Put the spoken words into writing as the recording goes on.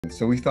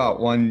So we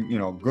thought one,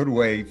 good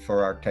way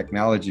for our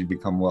technology to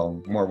become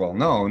more well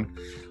known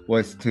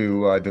was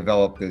to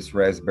develop this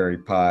Raspberry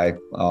Pi,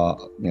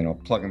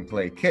 plug and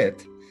play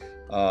kit,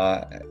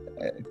 uh,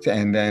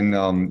 and then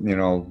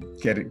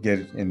get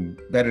it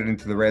embedded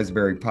into the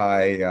Raspberry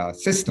Pi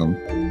system.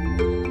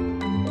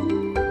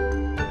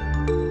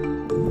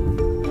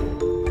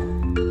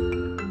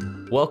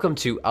 Welcome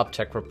to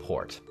UpTech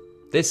Report.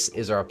 This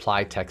is our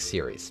Applied Tech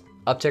series.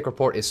 UpTech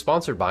Report is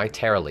sponsored by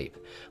TerraLeap.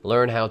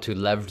 Learn how to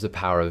leverage the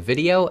power of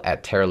video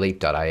at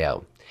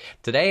terraleap.io.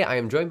 Today, I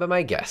am joined by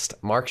my guest,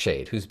 Marc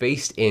Sheade, who's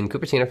based in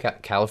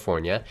Cupertino,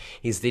 California.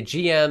 He's the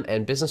GM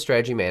and Business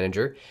Strategy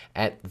Manager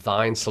at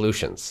Vine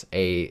Solultions,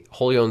 a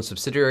wholly owned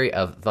subsidiary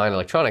of Vine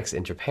Electronics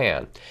in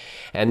Japan.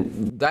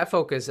 And that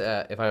focus,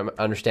 if I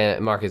understand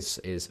it, Marc, is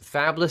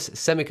Fabless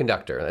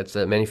Semiconductor. That's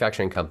a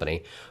manufacturing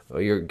company.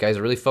 You guys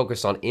are really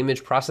focused on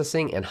image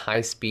processing and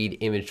high-speed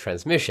image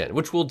transmission,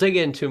 which we'll dig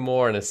into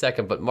more in a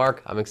second. But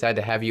Marc, I'm excited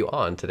to have you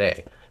on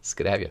today. It's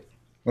good to have you.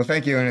 Well,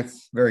 thank you, and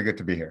it's very good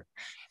to be here.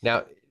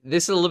 Now,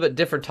 this is a little bit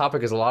different topic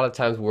because a lot of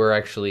times we're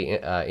actually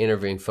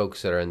interviewing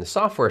folks that are in the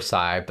software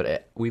side,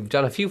 but we've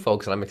done a few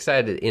folks, and I'm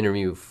excited to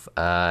interview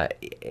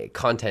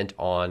content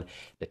on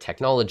the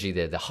technology,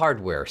 the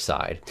hardware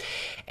side.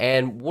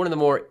 And one of the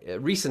more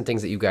recent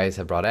things that you guys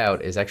have brought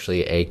out is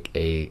actually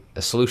a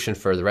solution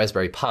for the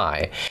Raspberry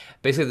Pi.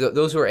 Basically,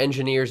 those who are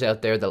engineers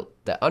out there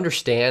that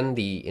understand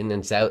the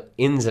ins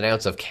and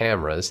outs of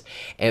cameras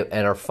and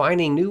are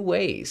finding new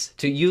ways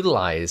to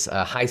utilize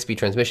high-speed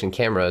transmission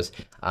cameras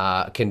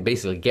can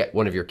basically get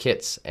one of your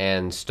kits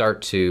and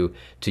start to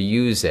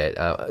use it.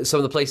 Some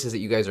of the places that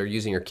you guys are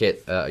using your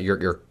kit,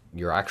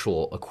 your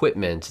actual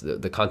equipment,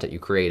 the content you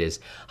create is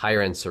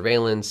higher-end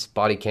surveillance,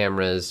 body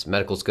cameras,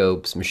 medical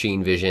scopes,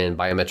 machine vision,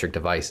 biometric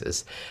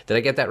devices. Did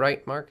I get that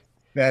right, Marc?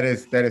 That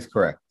is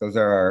correct. Those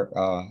are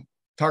our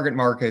target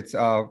markets,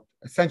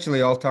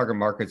 essentially all target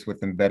markets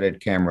with embedded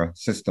camera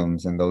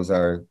systems, and those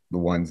are the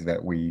ones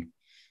that we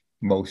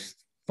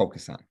most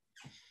focus on.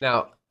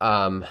 Now,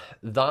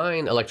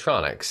 Vine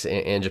Electronics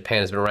in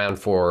Japan has been around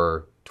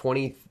for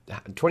 20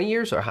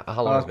 years, or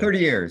how long? 30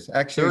 years,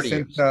 actually,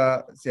 30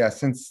 years.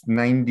 Since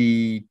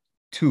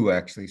 92,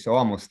 actually, so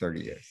almost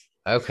 30 years.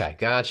 Okay,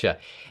 gotcha.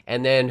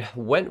 And then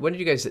when did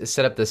you guys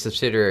set up the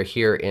subsidiary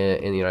here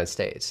in the United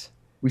States?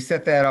 We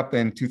set that up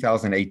in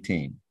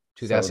 2018.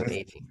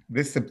 2018. So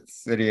this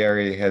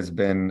subsidiary has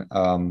been,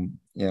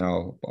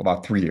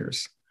 about 3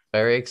 years.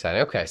 Very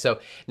exciting. Okay, so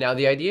now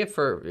the idea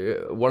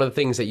for one of the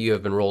things that you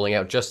have been rolling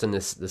out just in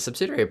the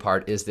subsidiary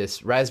part is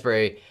this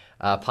Raspberry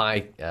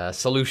Pi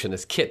solution,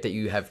 this kit that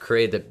you have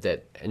created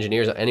that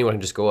engineers, anyone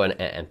can just go in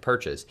and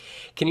purchase.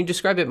 Can you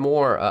describe it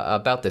more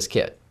about this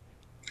kit?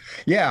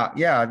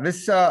 Yeah.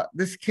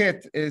 This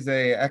kit is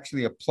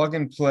actually a plug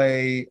and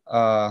play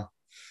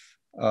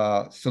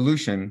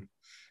solution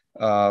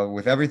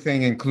with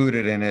everything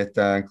included in it,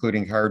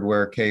 including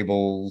hardware,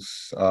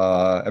 cables,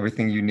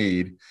 everything you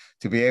need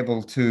to be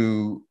able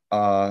to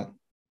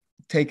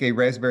take a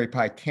Raspberry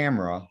Pi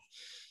camera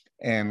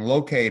and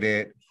locate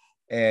it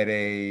at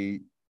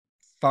a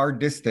far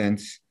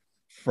distance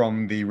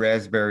from the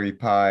Raspberry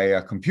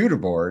Pi computer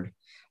board,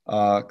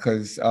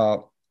 because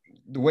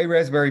the way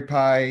Raspberry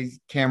Pi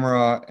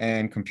camera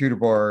and computer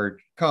board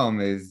come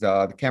is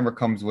the camera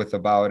comes with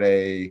about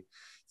a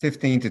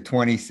 15 to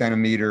 20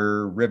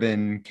 centimeter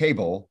ribbon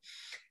cable.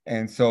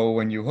 And so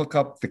when you hook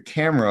up the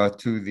camera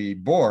to the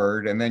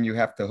board, and then you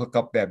have to hook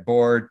up that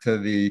board to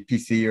the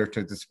PC or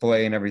to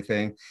display and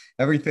everything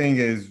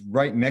is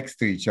right next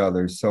to each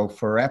other. So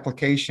for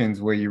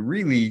applications where you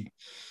really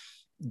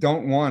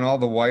don't want all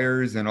the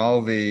wires and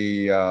all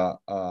the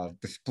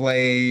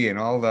display and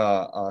all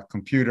the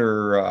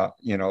computer,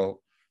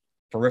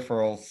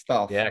 peripheral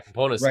stuff. Yeah,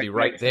 components to be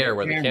right there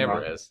where the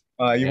camera is.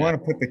 You want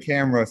to put the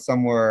camera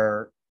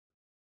somewhere,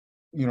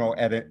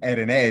 at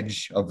an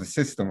edge of the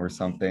system or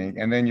something,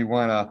 and then you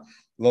want to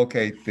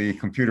locate the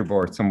computer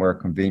board somewhere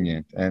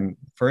convenient. And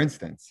for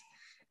instance,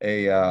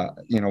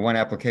 one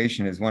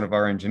application is one of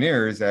our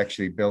engineers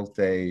actually built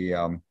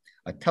a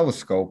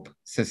telescope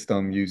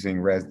system using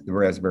the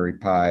Raspberry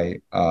Pi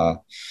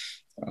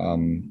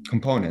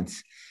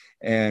components,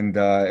 and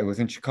it was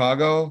in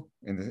Chicago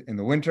in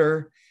the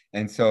winter.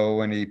 And so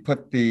when he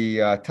put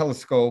the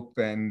telescope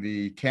and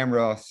the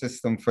camera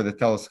system for the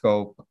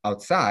telescope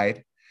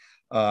outside,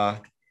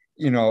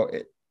 he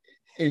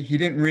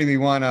didn't really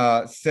want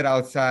to sit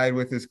outside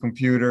with his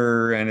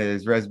computer and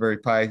his Raspberry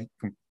Pi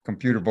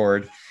computer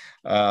board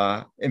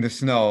in the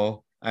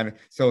snow. And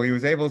so he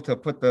was able to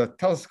put the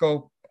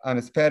telescope on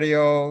his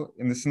patio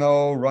in the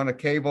snow, run a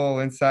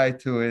cable inside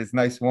to his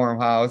nice warm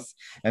house,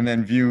 and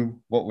then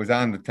view what was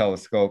on the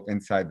telescope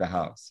inside the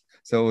house.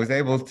 So it was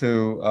able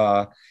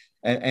to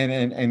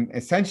and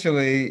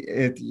essentially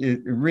it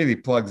really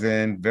plugs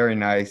in, very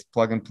nice,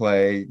 plug and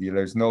play.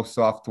 There's no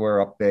software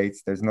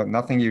updates. There's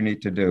nothing you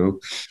need to do.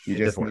 You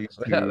just need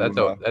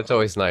to that's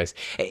always nice.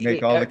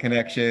 Make all the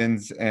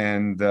connections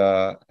and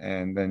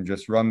then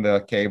just run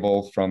the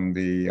cable from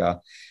the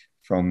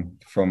from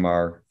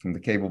the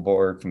cable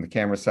board, from the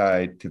camera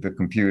side to the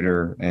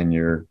computer, and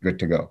you're good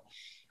to go.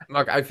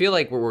 Mark, I feel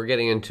like we're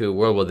getting into a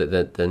world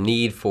where the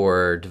need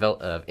for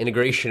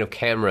integration of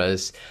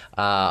cameras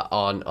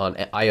on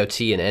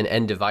IoT and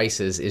end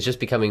devices is just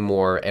becoming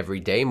more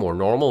everyday, more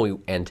normal.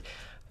 And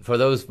for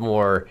those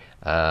more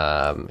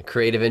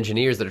creative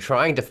engineers that are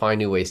trying to find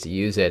new ways to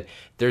use it,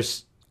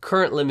 there's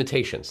current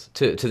limitations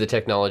to the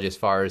technology as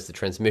far as the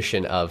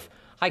transmission of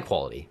high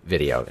quality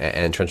video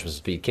and transmission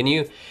speed. Can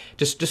you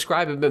just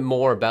describe a bit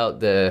more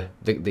about the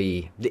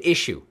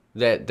issue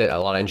that a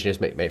lot of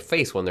engineers may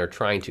face when they're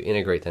trying to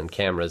integrate them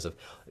cameras, of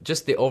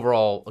just the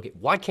overall, okay,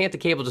 why can't the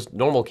cable, just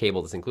normal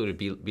cable that's included,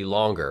 be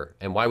longer,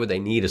 and why would they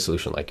need a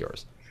solution like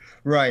yours?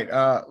 Right.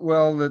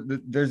 Well,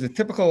 there's a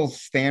typical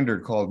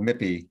standard called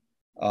MIPI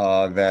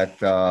that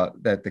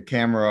the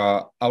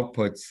camera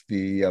outputs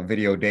the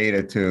video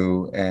data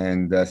to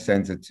and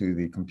sends it to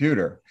the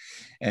computer.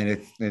 And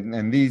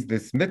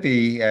this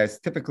MIPI has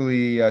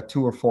typically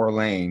 2 or 4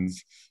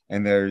 lanes,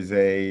 and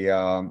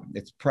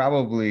it's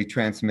probably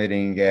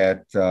transmitting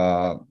at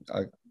a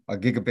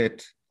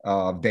gigabit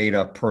of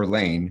data per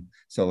lane.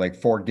 So like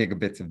 4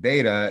 gigabits of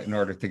data in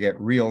order to get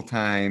real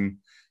time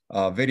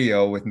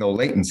video with no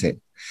latency.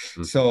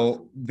 Mm-hmm.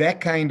 So that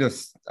kind of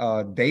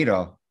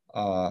data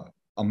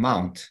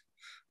amount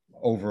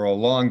over a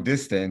long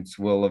distance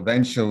will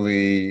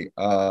eventually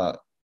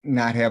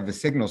not have the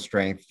signal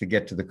strength to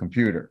get to the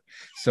computer.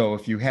 So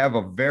if you have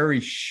a very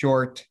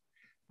short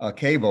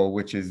cable,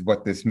 which is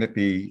what this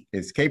MIPI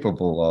is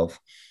capable of,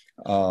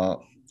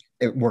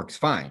 it works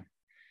fine.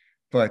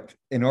 But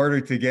in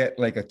order to get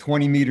like a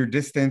 20-meter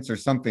distance or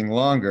something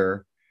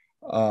longer,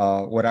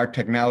 what our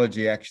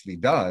technology actually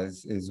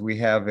does is we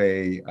have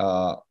a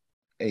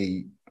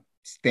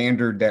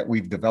standard that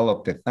we've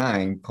developed at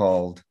Thine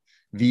called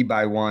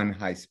V/1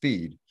 high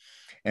speed.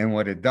 And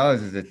what it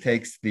does is it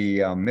takes the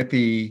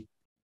MIPI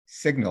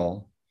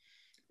signal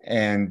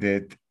and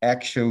it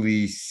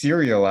actually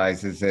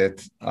serializes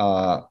it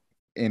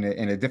in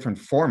a different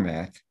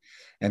format,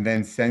 and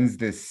then sends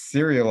this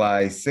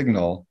serialized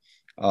signal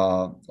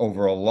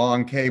over a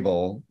long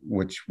cable,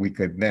 which we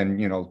could then,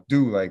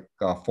 do like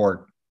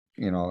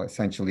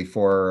essentially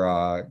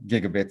 4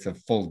 gigabits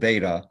of full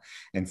data,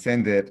 and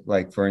send it,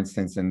 like, for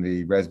instance, in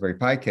the Raspberry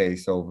Pi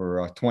case, over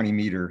a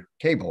 20-meter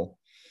cable.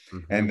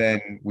 Mm-hmm. And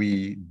then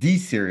we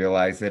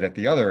deserialize it at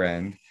the other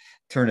end,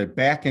 turn it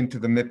back into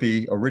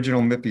the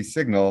original MIPI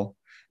signal,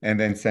 and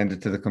then send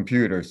it to the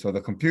computer. So the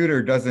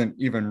computer doesn't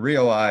even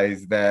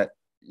realize that,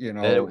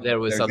 there was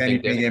there's something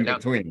anything in now,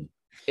 between.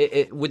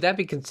 Would that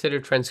be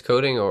considered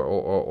transcoding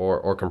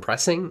or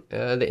compressing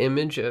the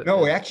image?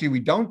 No, actually,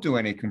 we don't do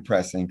any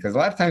compressing, because a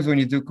lot of times when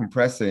you do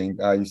compressing,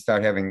 you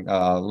start having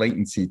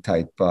latency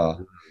type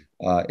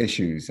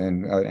issues.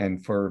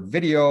 And for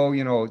video,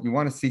 you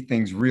want to see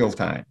things real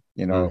time,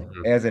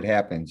 mm-hmm. as it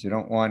happens. You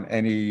don't want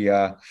any,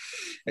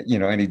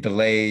 any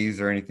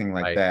delays or anything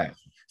like that.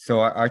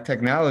 So our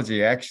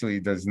technology actually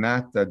does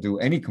not do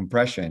any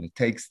compression. It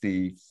takes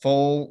the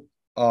full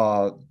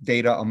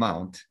data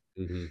amount,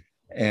 mm-hmm.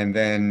 and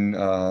then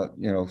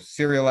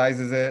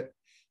serializes it,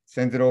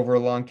 sends it over a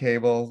long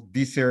cable,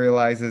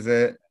 deserializes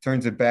it,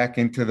 turns it back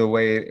into the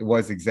way it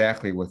was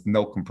exactly, with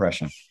no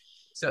compression.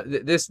 So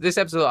this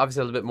episode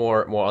obviously a little bit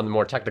more on the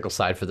more technical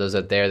side for those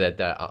out there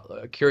that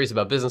are curious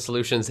about business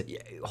solutions.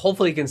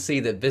 Hopefully you can see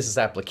the business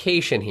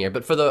application here,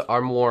 but for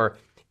our more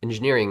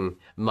engineering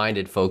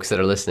minded folks that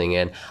are listening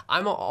in,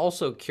 I'm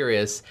also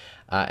curious,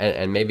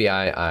 and maybe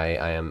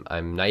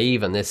I'm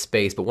naive in this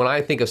space, but when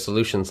I think of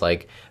solutions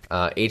like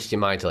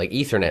HDMI to like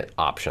Ethernet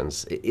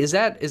options, is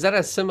that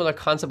a similar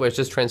concept where it's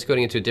just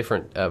transcoding into a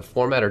different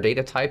format or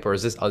data type, or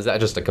is that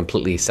just a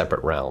completely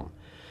separate realm?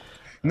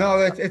 No,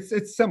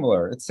 it's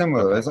similar. It's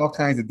similar. Okay. There's all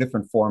kinds of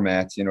different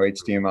formats.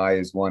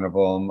 HDMI is one of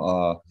them.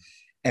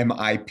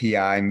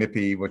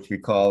 MIPI, which we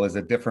call, is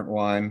a different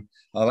one.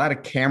 A lot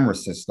of camera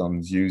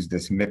systems use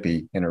this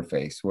MIPI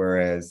interface,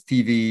 whereas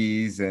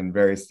TVs and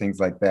various things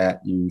like that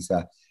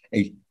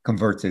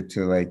converts it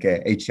to like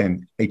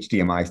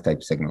HDMI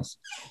type signals.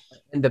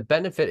 And the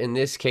benefit in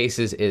this case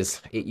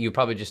is you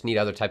probably just need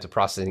other types of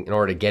processing in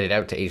order to get it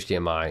out to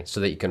HDMI so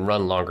that you can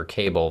run longer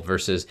cable,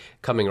 versus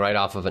coming right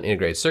off of an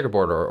integrated circuit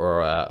board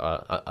or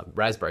a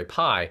Raspberry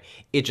Pi.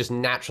 It just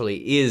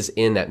naturally is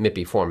in that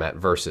MIPI format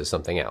versus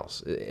something else.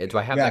 Do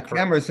I have that correct?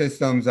 Camera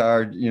systems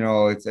are,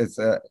 it's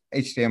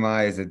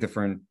HDMI is a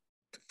different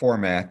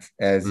format,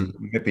 as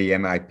MIPI,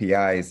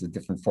 MIPI is a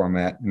different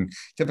format. And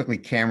typically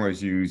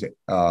cameras use this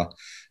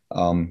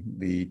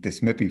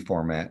MIPI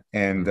format.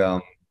 And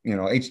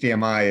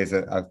HDMI is,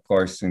 of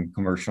course, in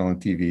commercial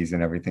and TVs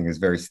and everything, is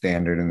very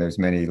standard. And there's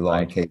many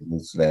long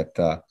cables that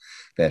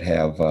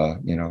have,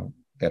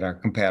 that are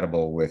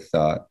compatible with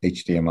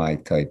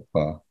HDMI type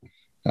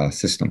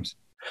systems.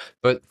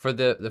 But for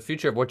the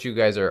future of what you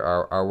guys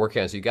are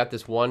working on, so you got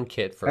this one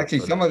kit for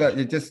some of that.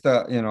 You just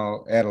add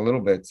a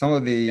little bit. Some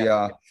of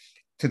the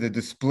to the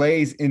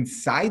displays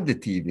inside the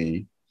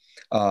TV.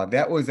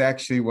 That was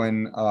actually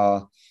when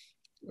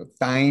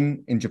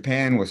Thine in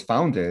Japan was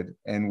founded,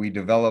 and we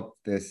developed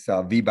this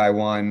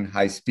V/1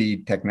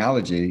 high-speed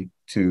technology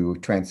to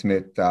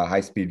transmit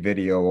high-speed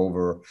video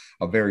over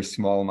a very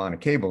small amount of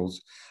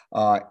cables.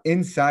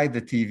 Inside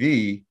the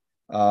TV,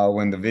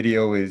 when the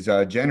video is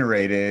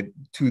generated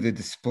to the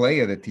display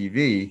of the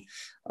TV,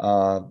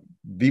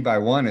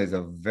 V/1 is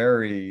a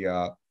very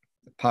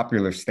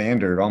popular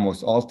standard.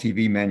 Almost all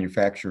TV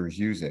manufacturers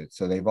use it.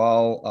 So they've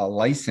all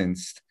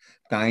licensed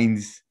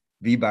Dyne's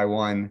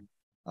V/1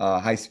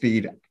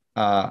 high-speed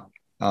technology.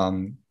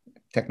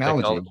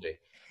 Technology.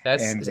 And I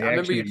they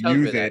remember you actually telling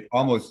me use that it.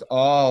 Almost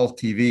all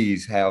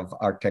TVs have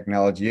our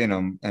technology in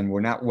them, and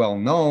we're not well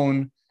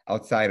known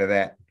outside of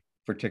that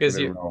because particular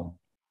you realm.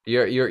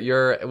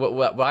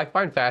 what I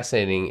find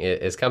fascinating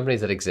is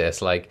companies that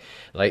exist like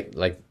like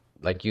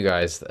like you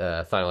guys,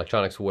 Fine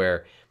Electronics,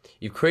 where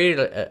you've created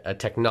a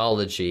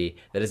technology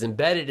that is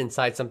embedded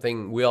inside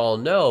something we all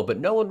know, but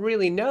no one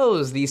really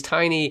knows these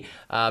tiny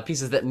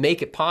pieces that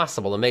make it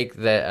possible to make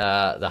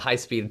the high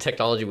speed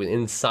technology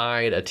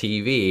inside a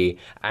TV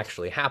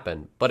actually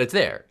happen. But it's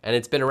there and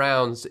it's been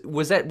around.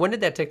 Was that when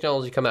did that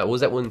technology come out?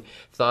 Was that when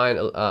Fine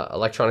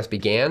Electronics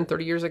began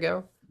 30 years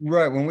ago?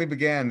 Right. When we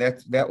began,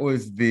 that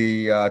was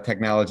the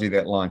technology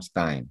that launched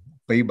Dyne,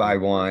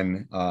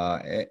 V/1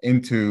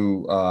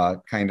 into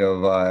kind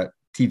of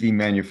TV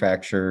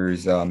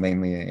manufacturers,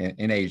 mainly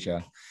in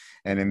Asia.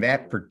 And in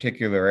that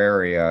particular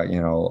area,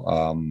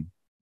 Dyne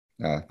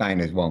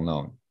is well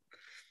known.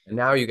 And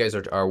now you guys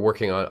are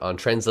working on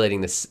translating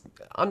this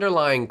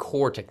underlying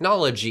core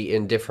technology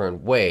in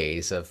different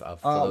ways for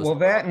those. Well,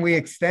 that and we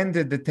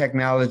extended the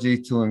technology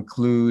to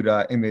include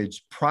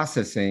image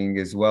processing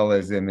as well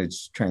as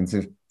image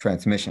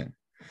transmission.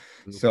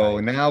 So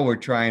Okay. now we're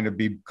trying to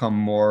become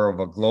more of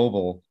a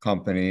global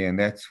company, and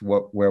that's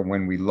where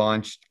when we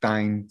launched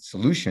Dyne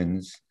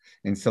Solutions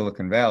in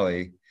Silicon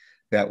Valley,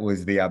 that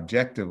was the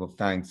objective of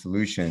Dyne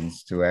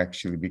Solutions to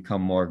actually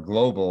become more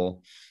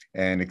global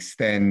and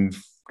extend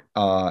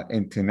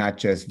into not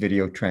just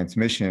video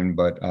transmission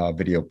but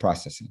video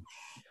processing.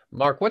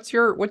 Mark, what's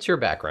your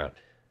background?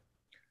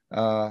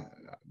 Uh,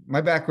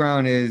 my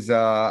background is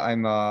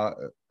I'm a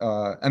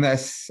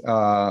MS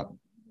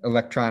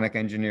electronic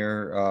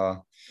engineer.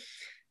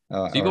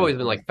 So you've always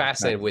been like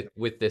fascinated with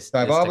So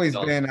I've this always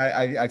technology.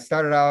 been. I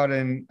started out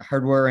in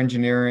hardware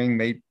engineering,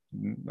 made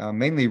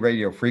mainly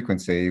radio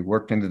frequency.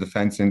 Worked in the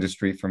defense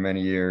industry for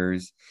many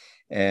years,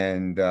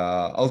 and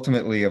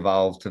ultimately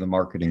evolved to the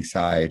marketing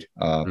side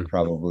Mm,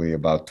 probably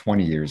about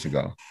 20 years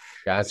ago.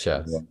 So,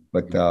 gotcha.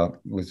 but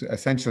was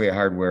essentially a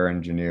hardware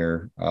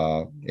engineer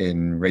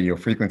in radio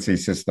frequency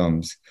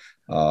systems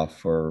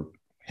for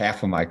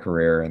half of my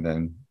career, and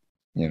then,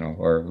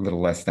 or a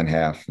little less than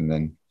half, and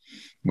then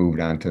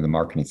moved on to the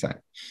marketing side.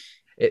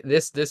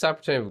 This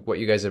opportunity of what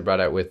you guys have brought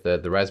out with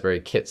the Raspberry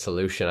Kit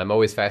solution, I'm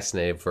always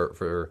fascinated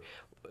for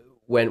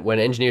when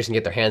engineers can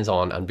get their hands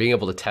on being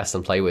able to test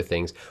and play with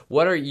things.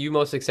 What are you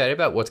most excited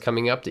about? What's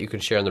coming up that you can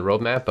share on the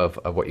roadmap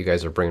of what you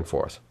guys are bringing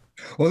forth?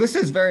 Well, this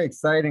is very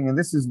exciting, and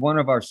this is one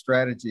of our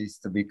strategies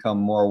to become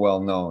more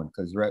well known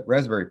because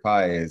Raspberry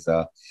Pi is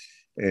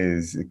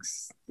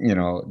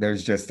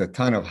there's just a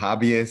ton of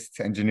hobbyists,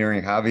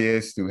 engineering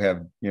hobbyists who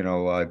have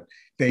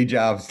day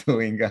jobs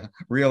doing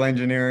real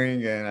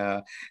engineering,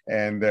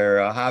 and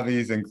their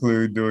hobbies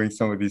include doing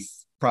some of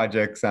these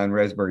projects on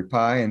Raspberry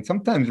Pi, and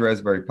sometimes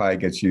Raspberry Pi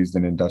gets used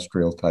in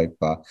industrial type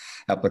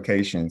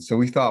applications. So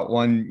we thought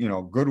one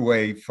good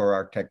way for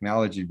our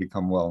technology to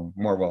become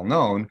more well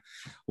known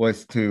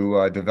was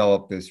to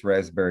develop this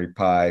Raspberry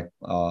Pi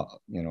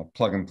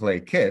plug and play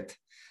kit,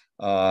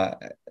 uh,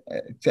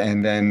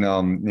 and then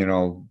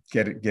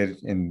get it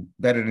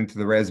embedded into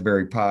the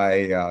Raspberry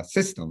Pi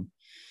system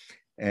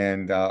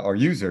and or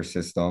user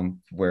system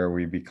where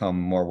we become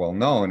more well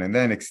known, and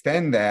then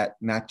extend that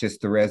not just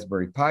to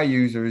Raspberry Pi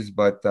users,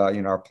 but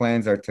our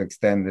plans are to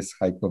extend this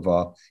type of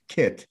a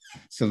kit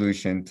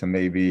solution to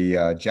maybe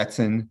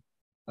Jetson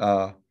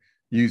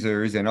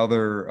users and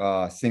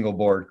other single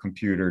board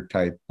computer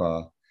type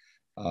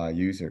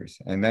users.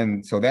 And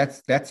then, so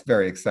that's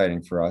very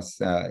exciting for us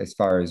as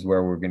far as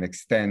where we're going to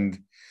extend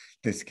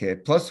this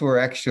kit. Plus, we're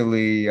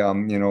actually,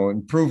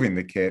 improving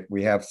the kit.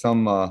 We have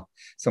some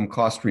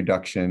cost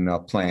reduction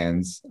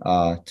plans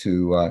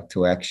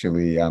to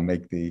actually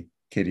make the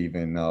kit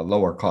even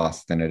lower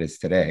cost than it is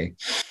today.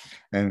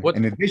 And What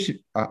in addition,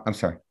 I'm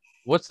sorry.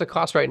 what's the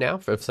cost right now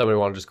for if somebody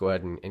want to just go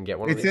ahead and get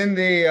one of It's these? in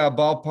the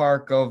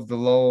ballpark of the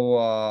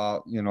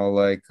low,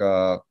 like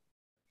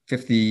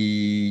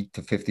 50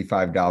 to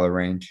 $55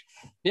 range.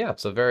 Yeah,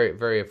 so very,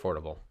 very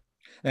affordable.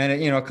 And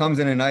it comes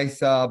in a nice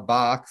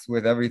box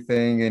with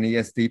everything in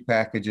ESD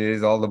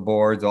packages, all the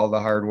boards, all the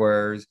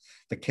hardwares,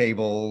 the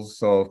cables.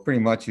 So pretty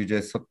much you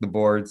just hook the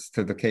boards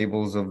to the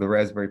cables of the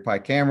Raspberry Pi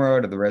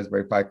camera to the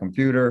Raspberry Pi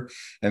computer,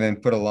 and then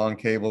put a long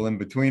cable in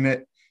between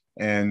it,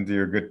 and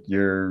you're good.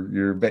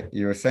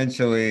 You're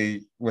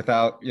essentially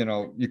without,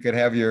 you could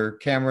have your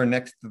camera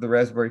next to the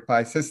Raspberry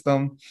Pi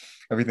system.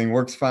 Everything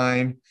works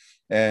fine,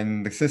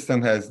 and the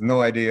system has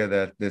no idea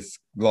that this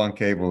long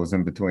cable is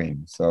in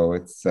between. So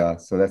it's so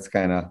that's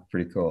kind of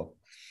pretty cool.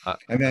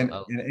 And then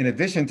in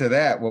addition to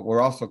that, what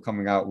we're also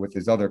coming out with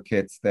is other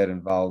kits that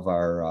involve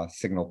our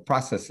signal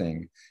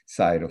processing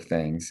side of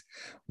things,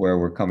 where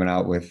we're coming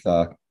out with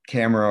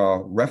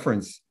camera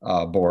reference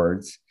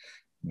boards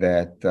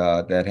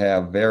that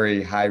have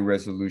very high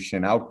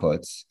resolution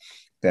outputs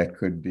that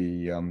could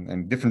be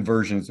and different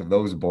versions of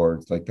those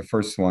boards. Like the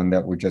first one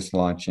that we're just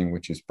launching,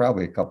 which is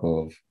probably a couple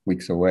of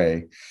weeks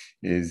away,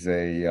 is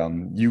a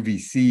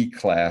UVC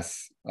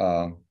class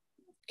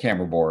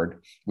camera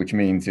board, which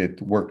means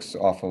it works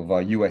off of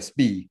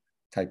USB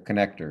type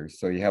connectors.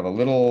 So you have a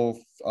little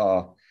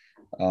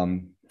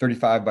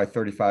 35 by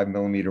 35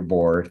 millimeter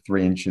board,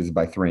 3 inches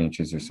by 3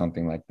 inches or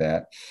something like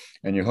that.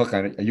 And you hook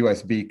on a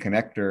USB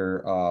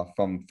connector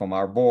from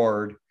our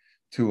board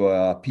to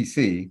a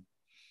PC.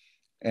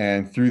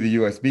 And through the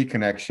USB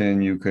connection,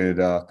 you could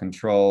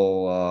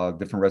control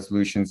different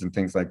resolutions and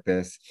things like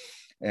this.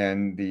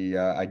 And the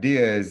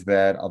idea is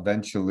that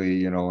eventually,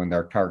 you know, in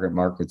our target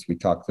markets we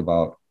talked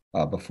about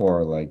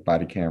before, like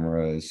body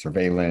cameras,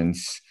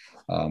 surveillance,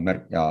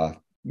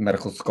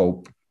 medical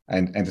scope,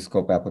 and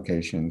endoscope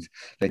applications,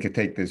 they could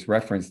take this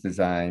reference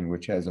design,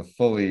 which has a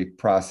fully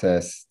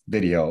processed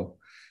video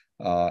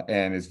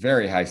and is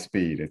very high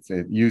speed.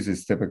 It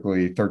uses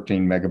typically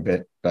 13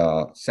 megabit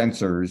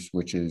sensors,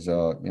 which is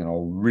you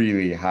know,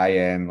 really high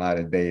end, lot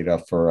of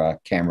data for a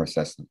camera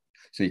system.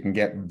 So you can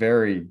get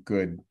very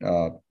good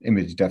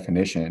image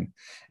definition.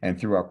 And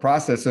through our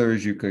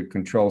processors, you could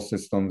control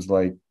systems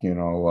like, you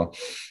know,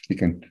 you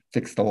can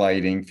fix the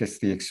lighting, fix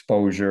the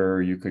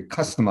exposure, you could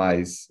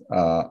customize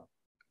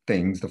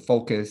things, the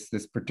focus.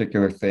 This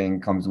particular thing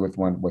comes with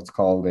what's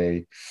called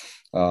a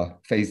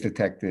phase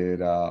detected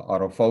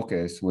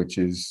autofocus, which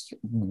is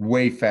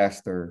way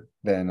faster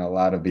than a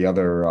lot of the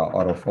other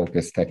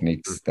autofocus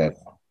techniques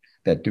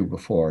that do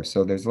before.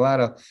 So there's a lot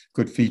of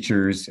good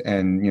features,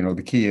 and you know,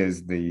 the key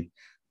is the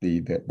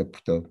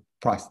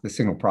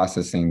signal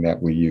processing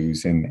that we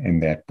use in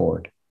that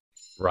board.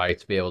 Right,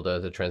 to be able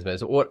to transmit.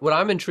 So what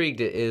I'm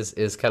intrigued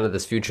is kind of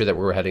this future that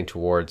we're heading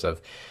towards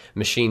of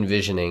machine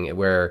visioning,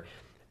 where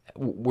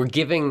we're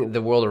giving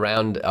the world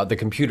around, the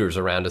computers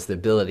around us, the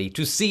ability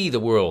to see the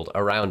world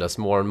around us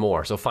more and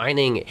more. So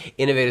finding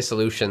innovative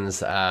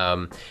solutions,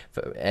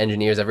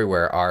 engineers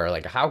everywhere are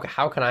like, how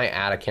can I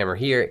add a camera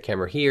here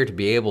to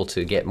be able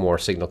to get more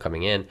signal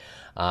coming in?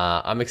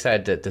 I'm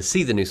excited to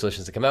see the new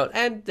solutions that come out,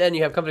 and then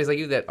you have companies like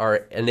you that are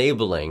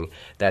enabling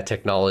that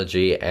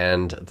technology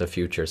and the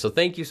future. So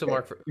thank you so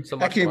much.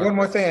 Actually, one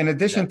more thing. In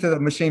addition to the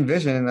machine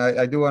vision,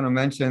 I do want to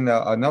mention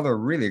another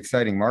really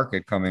exciting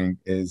market coming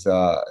is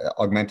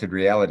augmented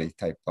reality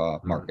type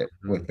market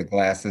with the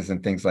glasses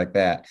and things like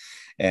that.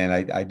 And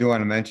I do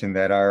want to mention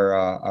that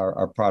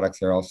our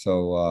products are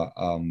also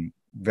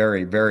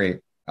very, very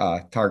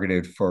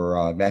targeted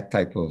for that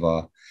type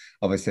of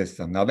a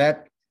system. Now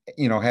that,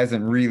 you know,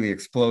 hasn't really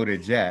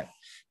exploded yet,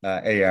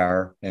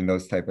 AR and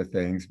those type of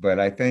things. But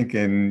I think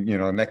in, you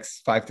know,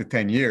 next 5 to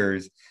 10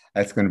 years,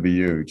 that's going to be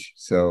huge.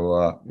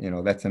 So, you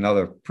know, that's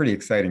another pretty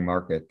exciting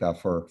market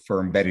for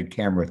embedded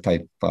camera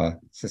type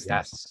systems.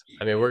 Yes,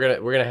 I mean, we're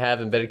gonna have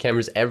embedded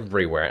cameras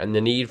everywhere, and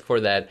the need for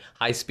that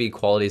high speed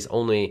quality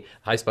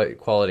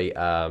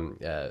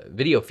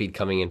video feed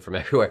coming in from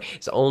everywhere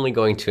is only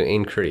going to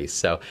increase.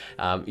 So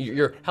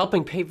you're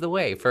helping pave the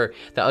way for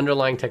the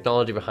underlying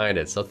technology behind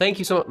it. So thank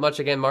you so much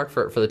again, Mark,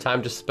 for the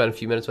time just to spend a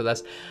few minutes with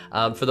us.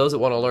 For those that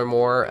want to learn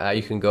more,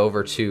 you can go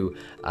over to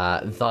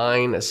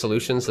Thine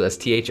Solutions. So that's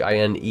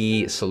THINE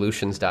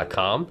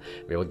solutions.com.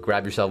 Be able to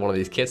grab yourself one of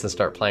these kits and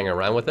start playing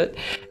around with it.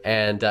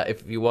 And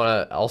if you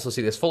want to also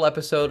see this full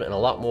episode and a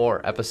lot more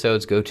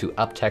episodes, go to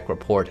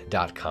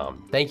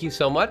UpTechReport.com. Thank you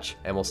so much,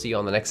 and we'll see you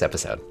on the next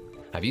episode.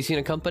 Have you seen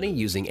a company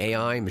using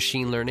AI,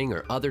 machine learning,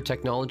 or other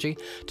technology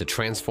to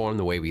transform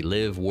the way we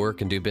live,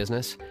 work, and do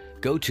business?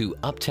 Go to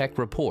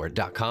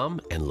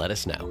UpTechReport.com and let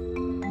us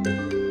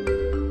know.